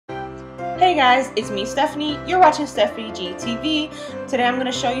Hey guys, it's me Stephanie. You're watching Stephanie G TV. Today I'm going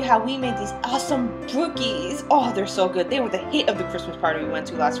to show you how we made these awesome brookies. Oh, they're so good. They were the hit of the Christmas party we went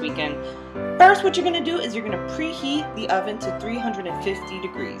to last weekend. First, what you're going to do is you're going to preheat the oven to 350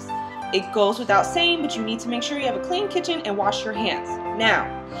 degrees. It goes without saying, but you need to make sure you have a clean kitchen and wash your hands. Now,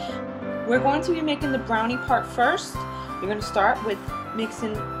 we're going to be making the brownie part first. You're going to start with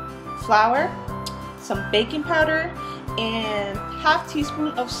mixing flour, some baking powder, and half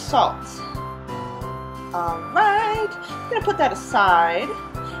teaspoon of salt. Alright, I'm going to put that aside,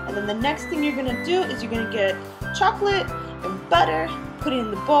 and then the next thing you're going to do is you're going to get chocolate and butter, put it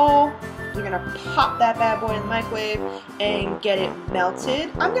in the bowl. You're going to pop that bad boy in the microwave and get it melted.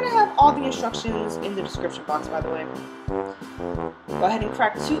 I'm going to have all the instructions in the description box, by the way. Go ahead and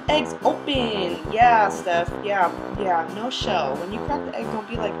crack 2 eggs open. Yeah, Steph. Yeah, no shell. When you crack the egg, don't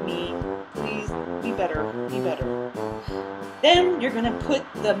be like me. Please, be better. Be better. Then you're going to put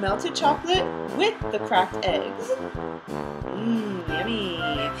the melted chocolate with the cracked eggs. Yummy.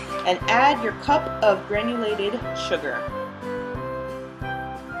 And add your cup of granulated sugar.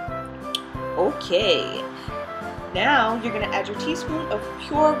 Okay. Now you're going to add your teaspoon of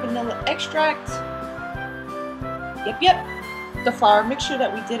pure vanilla extract. Yep. The flour mixture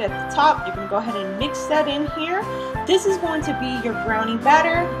that we did at the top, you're going to go ahead and mix that in here. This is going to be your brownie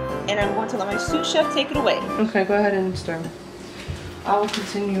batter, and I'm going to let my sous chef take it away. Okay, go ahead and stir. I will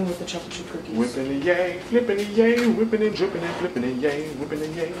continue with the chocolate chip cookies. Whipping and yay, flipping and yay, whipping and dripping and flipping and yay, whipping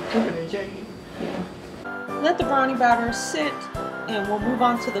and yay, flipping and yay. Yeah. Let the brownie batter sit, and we'll move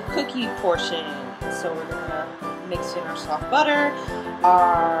on to the cookie portion. So we're going to mix in our soft butter,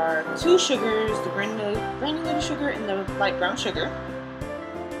 our 2 sugars, the granulated sugar and the light brown sugar.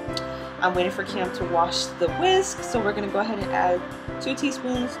 I'm waiting for Cam to wash the whisk, so we're going to go ahead and add 2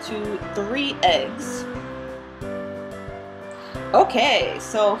 teaspoons to 3 eggs. Okay,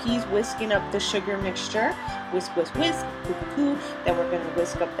 so he's whisking up the sugar mixture. Whisk, whisk, whisk, coo. Then we're going to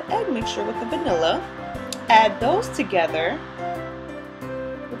whisk up the egg mixture with the vanilla. Add those together.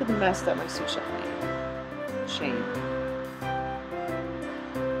 Look at the mess that my sous chef made. Shame.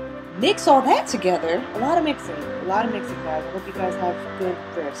 Mix all that together. A lot of mixing, guys. I hope you guys have good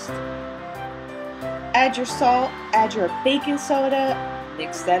wrist. Add your salt, add your baking soda,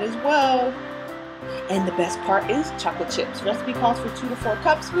 mix that as well. And the best part is chocolate chips. Recipe calls for 2 to 4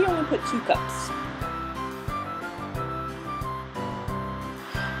 cups. We only put 2 cups.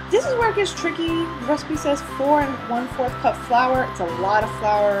 This is where it gets tricky. The recipe says 4 1/4 cup flour. It's a lot of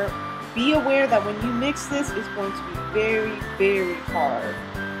flour. Be aware that when you mix this, it's going to be very, very hard.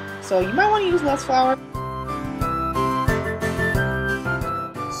 So you might want to use less flour.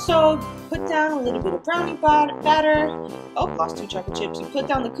 So put down a little bit of brownie batter. Oh, lost 2 chocolate chips. You put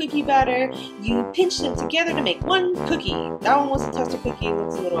down the cookie batter. You pinch them together to make 1 cookie. That one was a tester cookie. It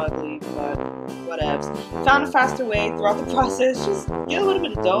looks a little ugly, but whatevs. Found a faster way throughout the process. Just get a little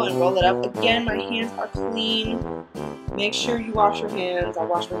bit of dough and roll it up. Again, my hands are clean. Make sure you wash your hands. I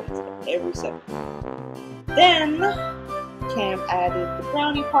wash my hands every second. Then Cam added the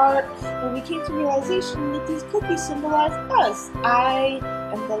brownie part, and we came to realization that these cookies symbolize us. I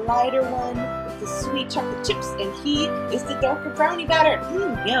am the lighter one with the sweet chocolate chips, and he is the darker brownie batter.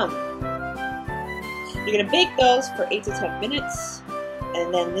 Yum. You're going to bake those for 8 to 10 minutes,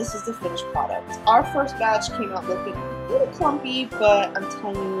 and then this is the finished product. Our first batch came out looking a little clumpy, but I'm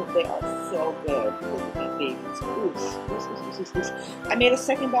telling you, they are so good. Look at these babies. Oof. I made a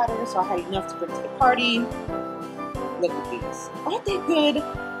second batter, so I had enough to bring to the party. Look at these. Aren't they good?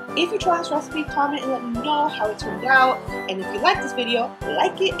 If you try this recipe, comment and let me know how it turned out. And if you like this video,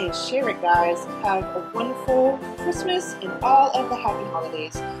 like it and share it, guys. Have a wonderful Christmas and all of the happy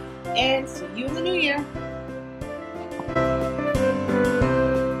holidays. And see you in the new year.